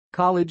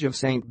College of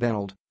St.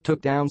 Benilde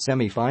took down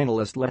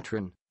semi-finalist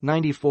Letran,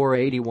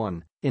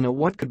 94-81, in a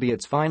what could be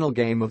its final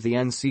game of the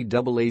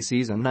NCAA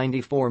Season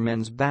 94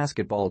 men's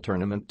basketball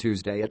tournament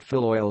Tuesday at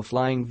Filoil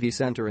Flying V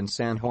Centre in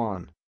San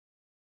Juan.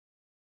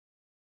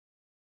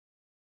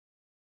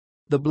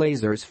 The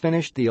Blazers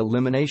finished the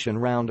elimination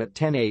round at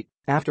 10-8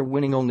 after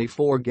winning only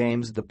 4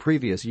 games the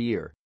previous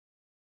year.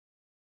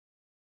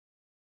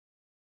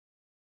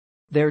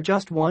 They're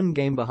just one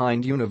game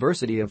behind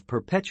University of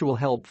Perpetual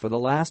Help for the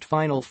last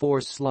Final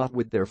Four slot,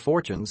 with their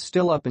fortunes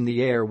still up in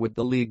the air, with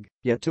the league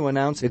yet to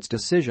announce its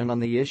decision on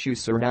the issue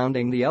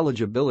surrounding the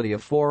eligibility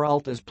of 4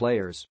 Altas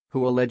players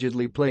who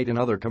allegedly played in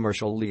other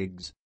commercial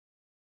leagues.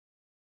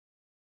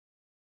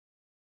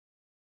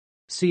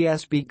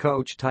 CSB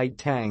coach Ty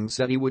Tang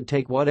said he would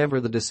take whatever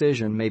the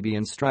decision may be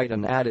in stride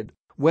and added,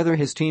 whether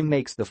his team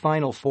makes the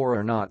Final Four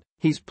or not,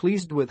 he's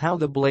pleased with how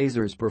the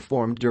Blazers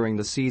performed during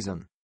the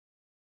season.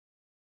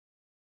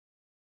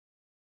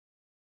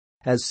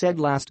 As said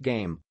last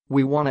game,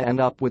 we want to end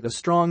up with a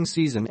strong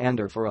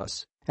season-ender for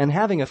us, and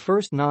having a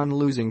first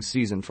non-losing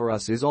season for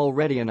us is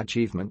already an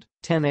achievement.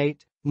 10-8,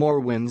 more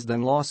wins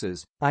than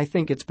losses. I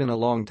think it's been a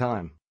long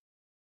time.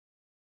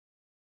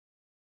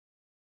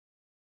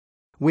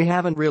 We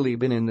haven't really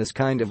been in this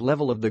kind of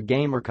level of the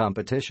game or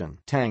competition,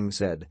 Tang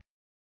said.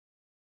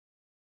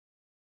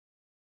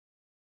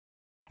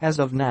 As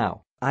of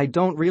now, I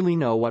don't really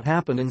know what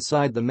happened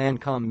inside the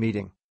Mancom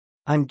meeting.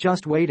 I'm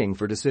just waiting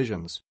for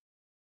decisions.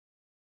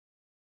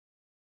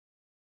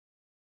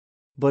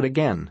 But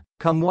again,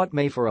 come what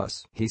may for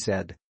us, he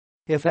said.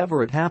 If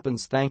ever it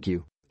happens, thank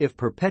you. If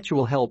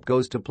Perpetual Help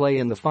goes to play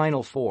in the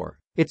Final Four,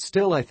 it's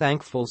still a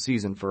thankful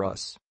season for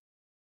us.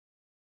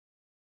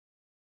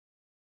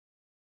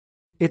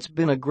 It's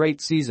been a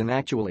great season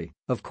actually,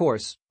 of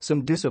course,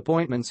 some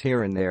disappointments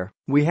here and there,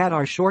 we had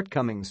our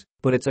shortcomings,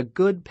 but it's a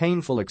good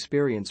painful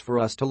experience for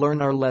us to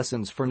learn our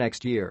lessons for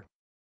next year.